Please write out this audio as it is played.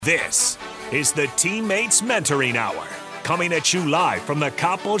This is the Teammates Mentoring Hour, coming at you live from the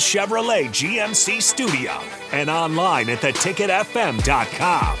Coppel Chevrolet GMC studio and online at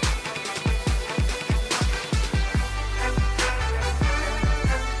theticketfm.com.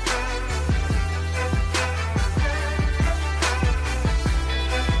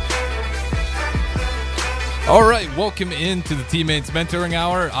 All right, welcome into the Teammates Mentoring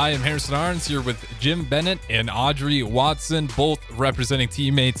Hour. I am Harrison Arns here with Jim Bennett and Audrey Watson, both representing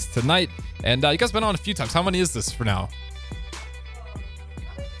Teammates tonight. And you guys been on a few times. How many is this for now?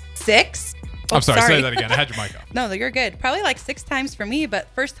 6. I'm sorry, say that again. I had your mic off. No, you're good. Probably like 6 times for me, but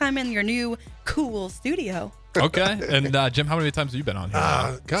first time in your new cool studio. Okay. And Jim, how many times have you been on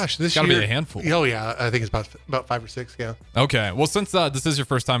here? Gosh, this Gotta year. be a handful. Oh, yeah. I think it's about 5 or 6, yeah. Okay. Well, since this is your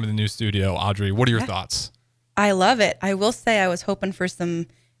first time in the new studio, Audrey, what are your thoughts? I love it. I will say I was hoping for some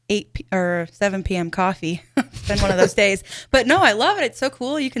 7 p.m. coffee. It's been one of those days. But no, I love it. It's so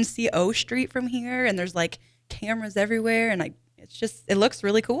cool. You can see O Street from here, and there's like cameras everywhere, and it looks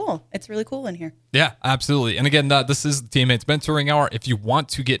really cool. It's really cool in here. Yeah, absolutely. And again, this is the Teammates Mentoring Hour. If you want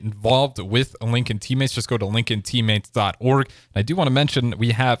to get involved with Lincoln Teammates, just go to lincolnteammates.org. And I do want to mention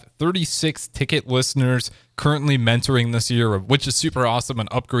we have 36 ticket listeners currently mentoring this year, which is super awesome, an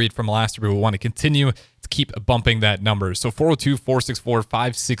upgrade from last year. We want to continue to keep bumping that number. So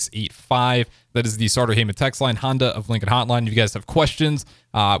 402-464-5685. That is the Sartor Heyman text line, Honda of Lincoln hotline. If you guys have questions,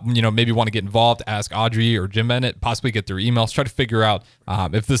 maybe want to get involved, ask Audrey or Jim Bennett, possibly get their emails, try to figure out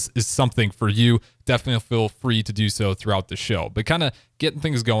if this is something for you. Definitely feel free to do so throughout the show. But kind of getting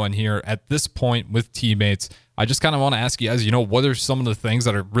things going here at this point with Teammates, I just kind of want to ask you guys, what are some of the things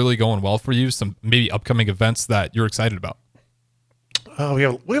that are really going well for you? Some maybe upcoming events that you're excited about? We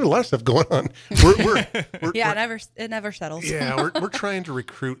have a lot of stuff going on. It never settles. Yeah, we're trying to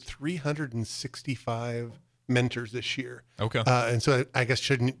recruit 365 mentors this year. Okay. And so I guess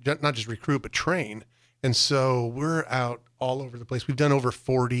shouldn't not just recruit, but train. And so we're out all over the place. We've done over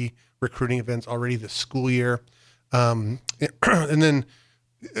 40 recruiting events already this school year. And then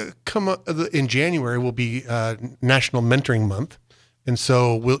in January will be National Mentoring Month. And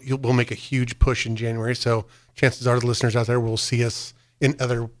so we'll make a huge push in January. So chances are the listeners out there will see us in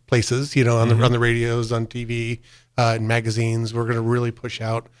other places, on the radios, on TV, in magazines. We're going to really push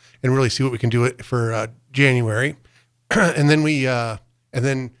out and really see what we can do it for January. And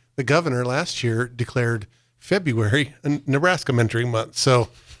then the governor last year declared February a Nebraska Mentoring Month. So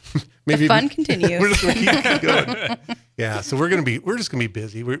maybe the fun continues. We're just going to keep going. Yeah, so we're just going to be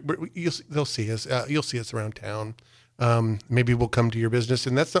busy. They'll see us. You'll see us around town. Maybe we'll come to your business,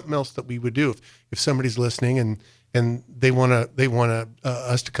 and that's something else that we would do if somebody's listening and they want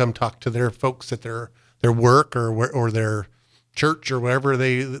us to come talk to their folks at their work or their church or wherever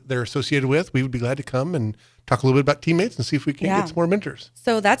they're associated with. We would be glad to come and talk a little bit about Teammates and see if we can get some more mentors.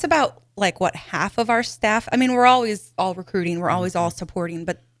 So that's about half of our staff. I mean, we're always all recruiting, we're always all supporting,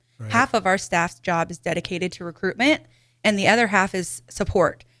 but half of our staff's job is dedicated to recruitment, and the other half is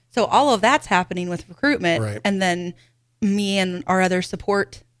support. So all of that's happening with recruitment, and then me and our other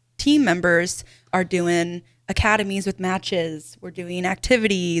support team members are doing academies with matches. We're doing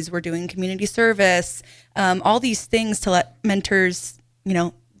activities. We're doing community service. All these things to let mentors,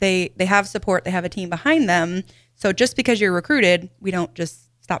 they have support. They have a team behind them. So just because you're recruited, we don't just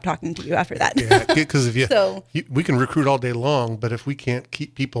stop talking to you after that. Yeah, because we can recruit all day long, but if we can't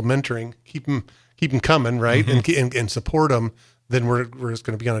keep people mentoring, keep them coming, right, and support them, then we're just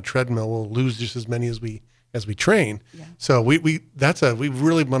going to be on a treadmill. We'll lose just as many as we train. Yeah. So we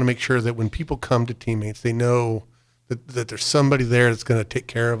really want to make sure that when people come to Teammates, they know that there's somebody there that's going to take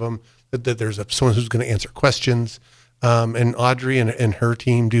care of them, that there's someone who's going to answer questions. And Audrey and her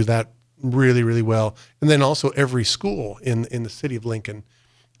team do that really, really well. And then also every school in the city of Lincoln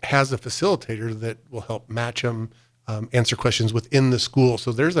has a facilitator that will help match them, answer questions within the school.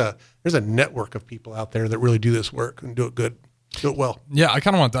 So there's a network of people out there that really do this work and do it good. Do it well. Yeah, I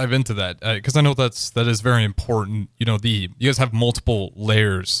kind of want to dive into that because I know that is very important. You guys have multiple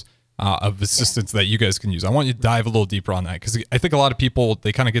layers of assistance that you guys can use. I want you to dive a little deeper on that because I think a lot of people,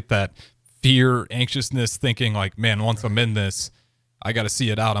 they kind of get that fear, anxiousness, thinking like, man, once I'm in this, I got to see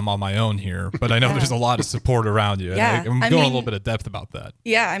it out. I'm on my own here. But I know there's a lot of support around you. Yeah. I'm going a little bit of depth about that.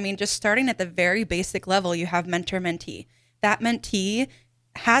 Yeah, I mean, just starting at the very basic level, you have mentor-mentee. That mentee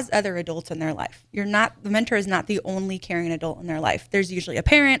has other adults in their life. The mentor is not the only caring adult in their life. There's usually a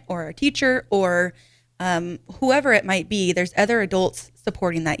parent or a teacher or whoever it might be. There's other adults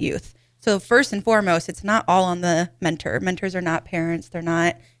supporting that youth. So first and foremost, it's not all on the mentor. Mentors are not parents. They're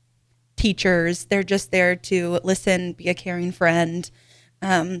not teachers. They're just there to listen, be a caring friend.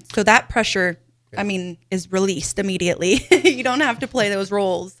 So that pressure is released immediately. You don't have to play those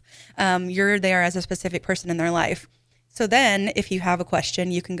roles. You're there as a specific person in their life. So then if you have a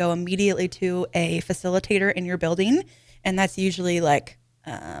question, you can go immediately to a facilitator in your building. And that's usually like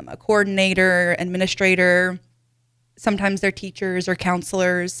a coordinator, administrator. Sometimes they're teachers or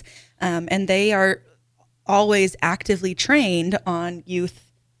counselors. And they are always actively trained on youth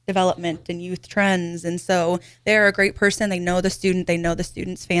development and youth trends. And so they're a great person. They know the student. They know the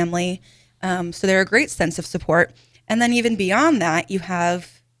student's family. So they're a great sense of support. And then even beyond that, you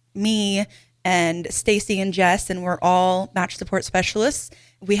have me and Stacy and Jess, and we're all match support specialists.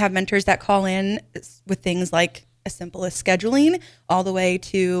 We have mentors that call in with things like as simple as scheduling all the way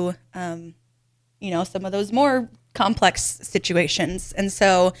to, some of those more complex situations. And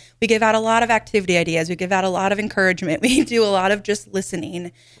so we give out a lot of activity ideas. We give out a lot of encouragement. We do a lot of just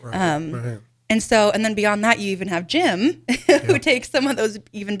listening. Right. And then beyond that, you even have Jim who takes some of those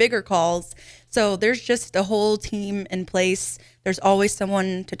even bigger calls. So there's just a whole team in place. There's always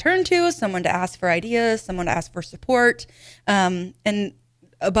someone to turn to, someone to ask for ideas, someone to ask for support. And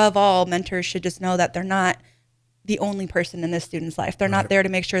above all, mentors should just know that they're not the only person in this student's life. They're not there to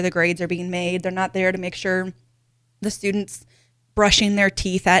make sure the grades are being made. They're not there to make sure the students brushing their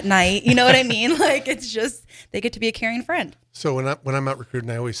teeth at night. You know what I mean? Like, it's just, they get to be a caring friend. So when I'm out recruiting,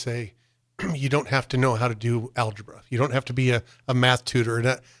 I always say, you don't have to know how to do algebra. You don't have to be a math tutor. And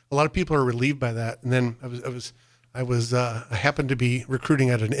a lot of people are relieved by that. And then I happened to be recruiting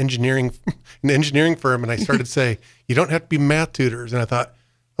at an engineering firm, and I started to say, you don't have to be math tutors. And I thought,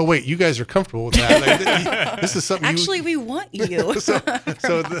 oh wait, you guys are comfortable with that. This is something. Actually, we want you.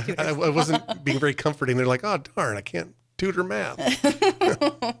 I wasn't being very comforting. They're like, oh darn, I can't tutor math.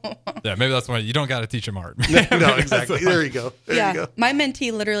 Yeah, maybe that's why you don't got to teach them art. No, exactly. There you go. There you go. My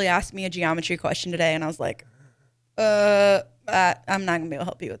mentee literally asked me a geometry question today, and I was like, I'm not going to be able to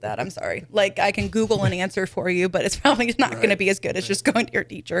help you with that. I'm sorry. Like, I can Google an answer for you, but it's probably not going to be as good as just going to your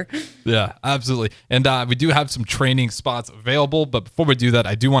teacher. Yeah, absolutely. And we do have some training spots available. But before we do that,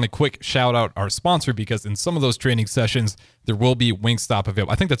 I do want to quick shout out our sponsor, because in some of those training sessions, there will be Wingstop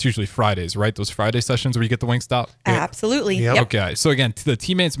available. I think that's usually Fridays, right? Those Friday sessions where you get the Wingstop? Absolutely. Yep. Okay. So again, the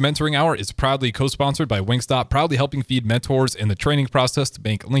Teammates Mentoring Hour is proudly co-sponsored by Wingstop, proudly helping feed mentors in the training process to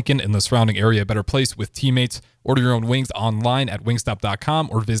make Lincoln and the surrounding area a better place with teammates. Order your own wings online at wingstop.com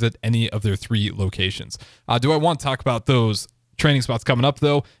or visit any of their 3 locations. Do I want to talk about those training spots coming up,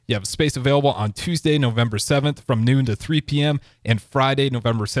 though? You have space available on Tuesday, November 7th from noon to 3 p.m. and Friday,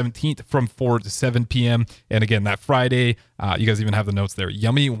 November 17th from 4 to 7 p.m. And again, that Friday, you guys even have the notes there.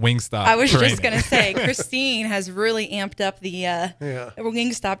 Yummy Wingstop I was training. just going to say, Christine has really amped up the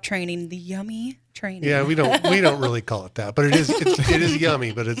Wingstop training, the yummy training. Yeah, we don't really call it that, but it is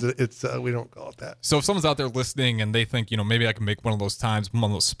yummy, but it's we don't call it that. So if someone's out there listening and they think, maybe I can make one of those times, one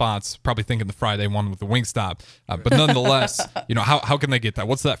of those spots, probably thinking the Friday one with the Wingstop, but nonetheless, how can they get that?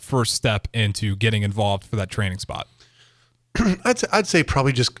 What's that first step into getting involved for that training spot? I'd say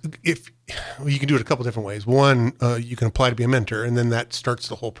probably just if you can do it a couple different ways. One, you can apply to be a mentor, and then that starts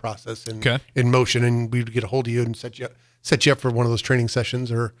the whole process in motion. And we'd get a hold of you and set you up for one of those training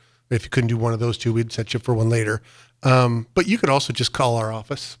sessions, or if you couldn't do one of those 2, we'd set you up for one later. But you could also just call our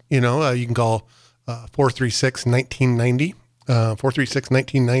office. You can call 436-1990,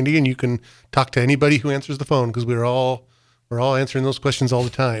 436-1990, and you can talk to anybody who answers the phone, because we're all answering those questions all the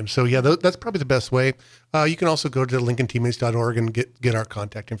time. So yeah, that's probably the best way. You can also go to lincolnteammates.org and get our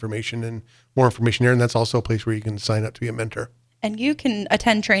contact information and more information there. And that's also a place where you can sign up to be a mentor. And you can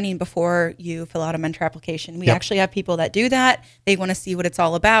attend training before you fill out a mentor application. We actually have people that do that. They want to see what it's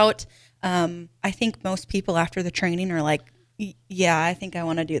all about. I think most people after the training are like, yeah, I think I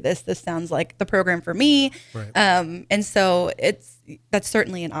want to do this. This sounds like the program for me. Right. And so that's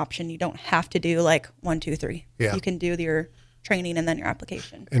certainly an option. You don't have to do like 1, 2, 3. Yeah. You can do your training and then your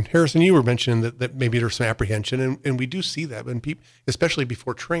application. And Harrison, you were mentioning that maybe there's some apprehension, and we do see that when people, especially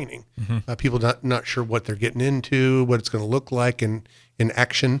before training, people not sure what they're getting into, what it's going to look like in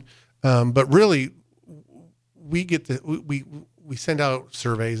action. But really, we send out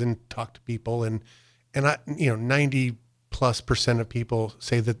surveys and talk to people, and 90+% of people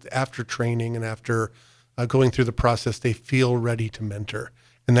say that after training and after going through the process, they feel ready to mentor,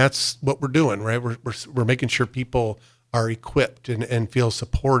 and that's what we're doing, right? We're making sure people are equipped and feel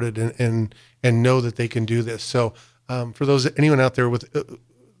supported and know that they can do this. So for anyone out there with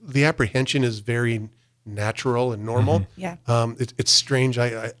the apprehension is very natural and normal. Yeah. It's strange.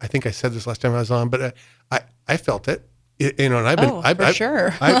 I think I said this last time I was on, but I felt it. And I've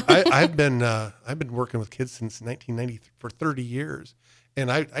sure. I've been working with kids since 1990 for 30 years, And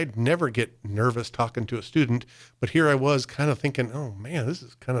I'd never get nervous talking to a student, but here I was kind of thinking, oh man, this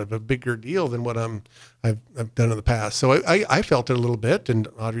is kind of a bigger deal than what I've done in the past. So I felt it a little bit, and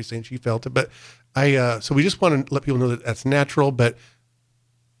Audrey's saying she felt it, but so we just want to let people know that that's natural. But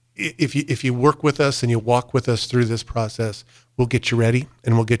if you work with us and you walk with us through this process, we'll get you ready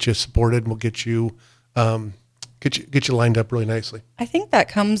and we'll get you supported and we'll get you lined up really nicely. I think that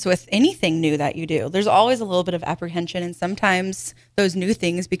comes with anything new that you do. There's always a little bit of apprehension, and sometimes those new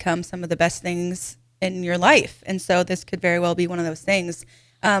things become some of the best things in your life. And so this could very well be one of those things.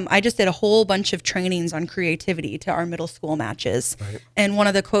 I just did a whole bunch of trainings on creativity to our middle school matches. Right. And one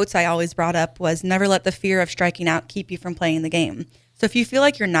of the quotes I always brought up was, never let the fear of striking out keep you from playing the game. So if you feel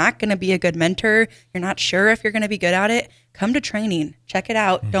like you're not going to be a good mentor, you're not sure if you're going to be good at it, come to training, check it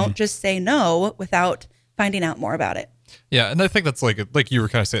out. Mm-hmm. Don't just say no without finding out more about it. Yeah, and I think that's like you were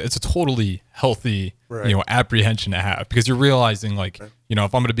kind of saying, it's a totally healthy, apprehension to have, because you're realizing if I'm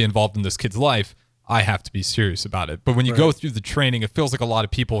going to be involved in this kid's life, I have to be serious about it. But when you go through the training, it feels like a lot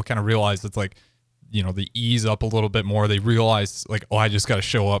of people kind of realize it's they ease up a little bit more. They realize I just got to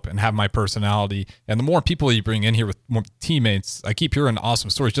show up and have my personality. And the more people you bring in here with more teammates, I keep hearing awesome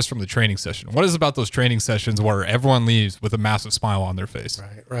stories just from the training session. What is about those training sessions where everyone leaves with a massive smile on their face?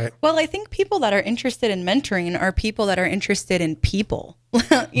 Right. Well, I think people that are interested in mentoring are people that are interested in people.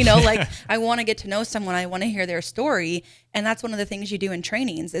 I want to get to know someone. I want to hear their story. And that's one of the things you do in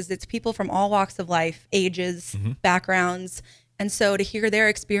trainings is it's people from all walks of life, ages, backgrounds. And so to hear their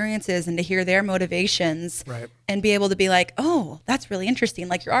experiences and to hear their motivations and be able to be like, oh, that's really interesting.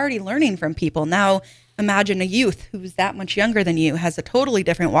 Like, you're already learning from people. Now imagine a youth who's that much younger than you, has a totally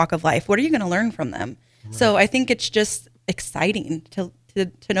different walk of life. What are you going to learn from them? Right. So I think it's just exciting to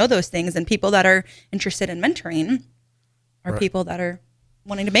know those things. And people that are interested in mentoring are people that are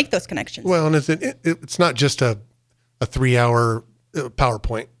wanting to make those connections. Well, and it's not just a 3-hour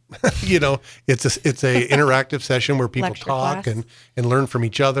PowerPoint. It's a interactive session where people talk and learn from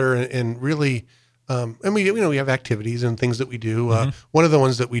each other and really, we have activities and things that we do. One of the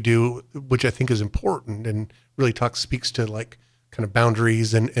ones that we do, which I think is important and really speaks to kind of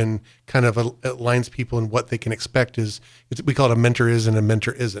boundaries and kind of aligns people in what they can expect we call it a mentor is and a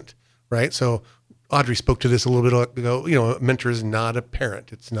mentor isn't, right? So Audrey spoke to this a little bit ago. A mentor is not a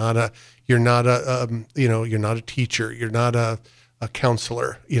parent. You're not a teacher. You're not a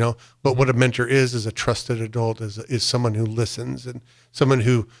counselor, but what a mentor is a trusted adult, is someone who listens and someone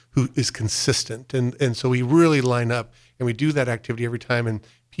who is consistent. And so we really line up and we do that activity every time. And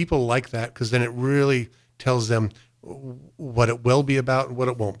people like that because then it really tells them what it will be about and what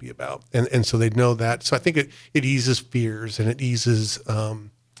it won't be about. And so they know that. So I think it eases fears and it eases,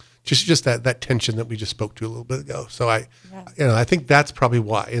 just that tension that we just spoke to a little bit ago. So I think that's probably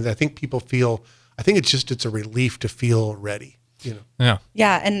why. And I think people it's a relief to feel ready. Yeah.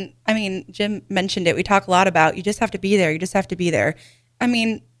 Yeah. And I mean, Jim mentioned it. We talk a lot about, you just have to be there. You just have to be there. I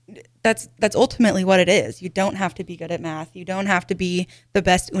mean, that's ultimately what it is. You don't have to be good at math. You don't have to be the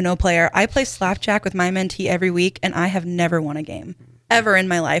best Uno player. I play slapjack with my mentee every week, and I have never won a game ever in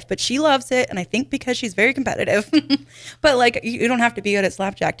my life, but she loves it. And I think because she's very competitive, but you don't have to be good at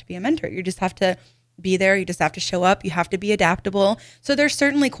slapjack to be a mentor. You just have to be there. You just have to show up. You have to be adaptable. So there's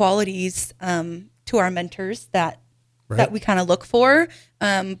certainly qualities to our mentors that we kind of look for.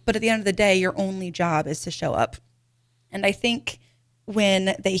 But at the end of the day, your only job is to show up. And I think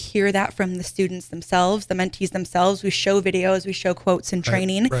when they hear that from the students themselves, the mentees themselves, we show videos, we show quotes in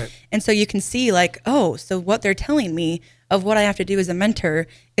training. Right. And so you can see so what they're telling me of what I have to do as a mentor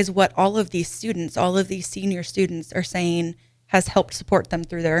is what all of these students, all of these senior students are saying has helped support them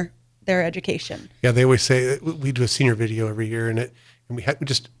through their education. Yeah, they always say we do a senior video every year, and we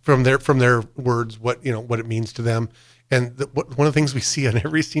just from their words what it means to them. And one of the things we see on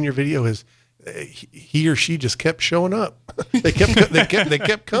every senior video is he or she just kept showing up. They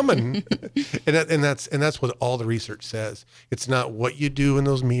kept coming, and that's what all the research says. It's not what you do in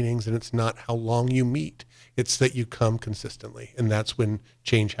those meetings, and it's not how long you meet. It's that you come consistently, and that's when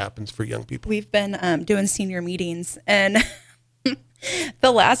change happens for young people. We've been doing senior meetings, and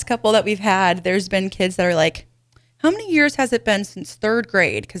the last couple that we've had, there's been kids that are like, how many years has it been since third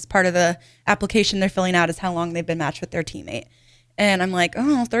grade? Because part of the application they're filling out is how long they've been matched with their teammate. And I'm like,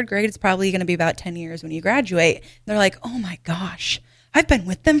 third grade is probably going to be about 10 years when you graduate. And they're like, oh my gosh, I've been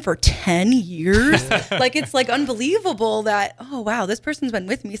with them for 10 years. It's unbelievable that, oh wow, this person's been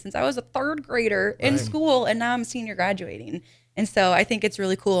with me since I was a third grader in school, and now I'm a senior graduating. And so I think it's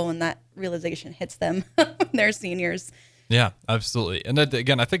really cool when that realization hits them when they're seniors. Yeah, absolutely. And then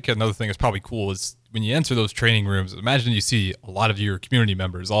again, I think another thing that's probably cool is when you enter those training rooms, imagine you see a lot of your community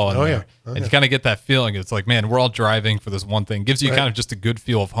members all in there. And you kind of get that feeling. It's like, man, we're all driving for this one thing. Gives you kind of just a good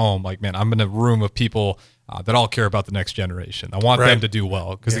feel of home. Like, man, I'm in a room of people that all care about the next generation. I want them to do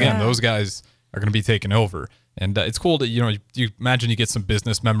well. Because again, those guys are going to be taking over. And it's cool that, you imagine you get some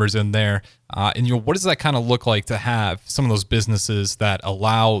business members in there. And what does that kind of look like to have some of those businesses that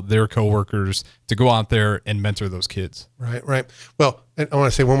allow their coworkers to go out there and mentor those kids? Right. Well, and I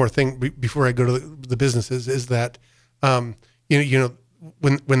want to say one more thing before I go to the businesses is that, when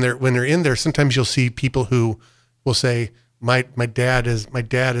they're in there, sometimes you'll see people who will say, my dad is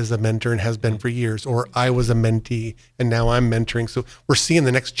a mentor and has been for years, or I was a mentee and now I'm mentoring. So we're seeing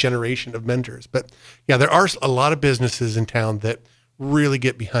the next generation of mentors. But yeah, there are a lot of businesses in town that really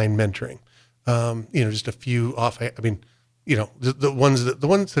get behind mentoring. Just a few off. I mean, the ones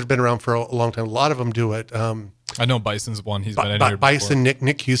that have been around for a long time. A lot of them do it. I know Bison's one. He's been in here Bison, before.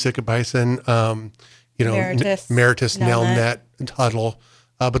 Nick Cusick at Bison. Meritus, Nelnet, and Huddle.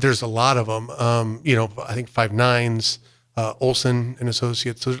 But there's a lot of them. I think 5 Nines. Olson and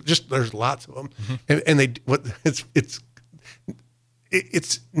Associates. So there's lots of them, and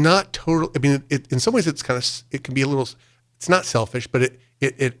it's not total. I mean, in some ways it can be a little. It's not selfish, but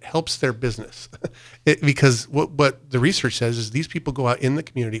it helps their business because what the research says is these people go out in the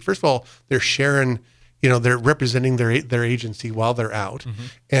community. First of all, they're sharing. They're representing their agency while they're out,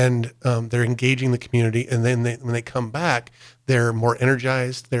 and they're engaging the community. And then when they come back, they're more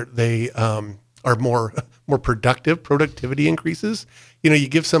energized. They are more productive. Productivity increases. You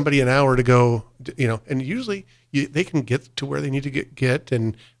give somebody an hour to go, and usually they can get to where they need to get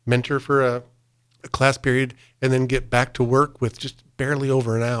and mentor for a class period and then get back to work with just barely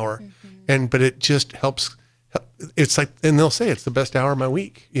over an hour. But it just helps. It's like, and they'll say it's the best hour of my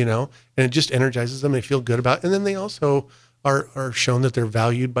week, and it just energizes them. They feel good about it. And then they also are shown that they're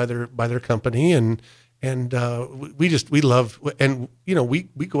valued by their company. And we love, and,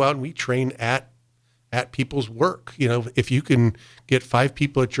 we go out and we train at people's work. If you can get 5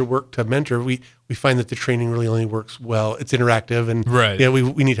 people at your work to mentor, we find that the training really only works well. It's interactive, and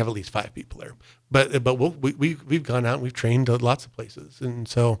we need to have at least 5 people there. But we've gone out and we've trained at lots of places, and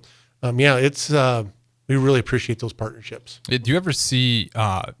so it's we really appreciate those partnerships. Do you ever see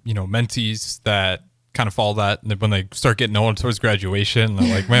mentees that kind of follow that, and when they start getting on towards graduation,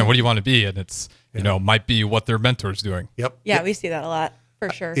 they're like, man, what do you want to be? And it's might be what their mentor's doing. Yep. Yeah, we see that a lot. For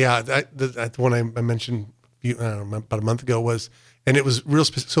sure. That one I mentioned about a month ago was, and it was real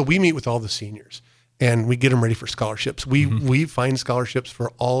specific. So we meet with all the seniors and we get them ready for scholarships. We find scholarships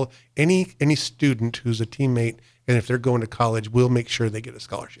for any student who's a teammate, and if they're going to college, we'll make sure they get a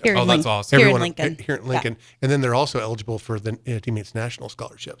scholarship. That's awesome. Here in Lincoln. Here in Lincoln. Yeah. And then they're also eligible for the Teammates National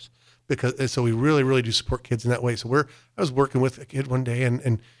Scholarships, so we really, really do support kids in that way. So I was working with a kid one day,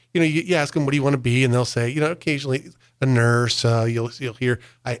 and you ask them, what do you want to be? And they'll say, occasionally a nurse. You'll hear,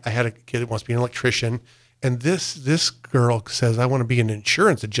 I had a kid that wants to be an electrician. And this girl says, I want to be an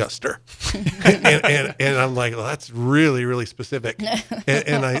insurance adjuster. and I'm like, well, that's really, really specific.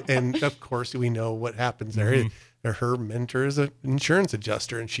 And of course we know what happens there. Her mentor is an insurance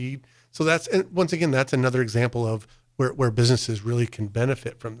adjuster. And once again, that's another example of where businesses really can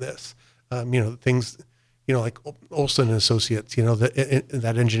benefit from this. Things, like Olson and Associates,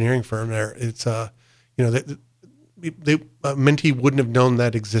 that engineering firm there, it's, a mentee wouldn't have known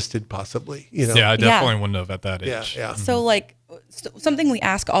that existed possibly. Yeah, I definitely wouldn't have at that age. Yeah. So something we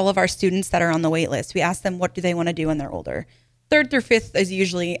ask all of our students that are on the wait list, we ask them, what do they want to do when they're older? 3rd through 5th is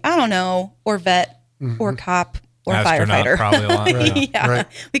usually, I don't know, or vet or cop or astronaut, firefighter. Probably a lot. Right. Yeah. Right.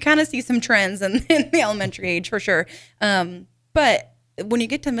 We kind of see some trends in the elementary age for sure. But when you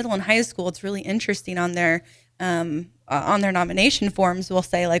get to middle and high school, it's really interesting on their nomination forms. We'll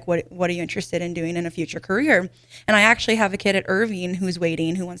say what are you interested in doing in a future career? And I actually have a kid at Irving who's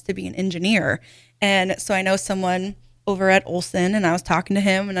waiting, who wants to be an engineer. And so I know someone over at Olson, and I was talking to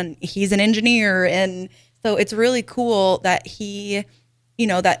him, and he's an engineer. And so it's really cool that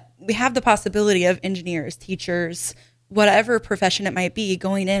that we have the possibility of engineers, teachers, whatever profession it might be,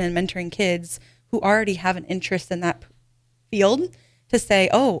 going in and mentoring kids who already have an interest in that field, to say,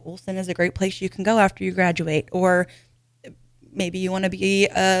 oh, Olson is a great place you can go after you graduate. Or maybe you want to be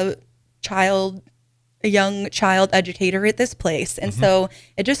a young child educator at this place. And so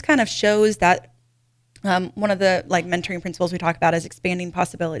it just kind of shows that one of the mentoring principles we talk about is expanding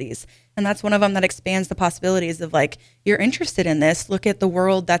possibilities. And that's one of them, that expands the possibilities of you're interested in this, look at the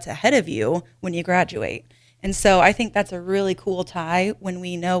world that's ahead of you when you graduate. And so I think that's a really cool tie. When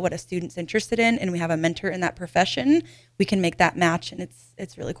we know what a student's interested in and we have a mentor in that profession, we can make that match, and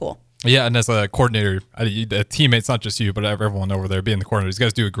it's really cool. Yeah, and as a coordinator, a teammates, not just you, but everyone over there being the coordinator, these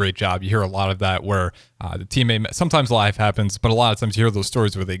guys do a great job. You hear a lot of that where the teammate, sometimes life happens, but a lot of times you hear those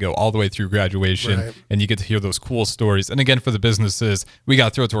stories where they go all the way through graduation, and you get to hear those cool stories. And again, for the businesses, we got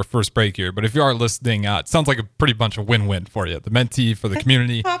to throw it to our first break here, but if you are listening, it sounds like a pretty bunch of win-win for you. The mentee, for the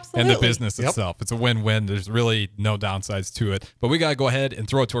community, and the business itself. It's a win-win. There's really no downsides to it. But we got to go ahead and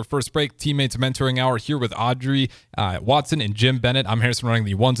throw it to our first break. Teammates Mentoring Hour here with Audrey Watson and Jim Bennett. I'm Harrison running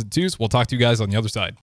the ones and twos. We'll talk to you guys on the other side.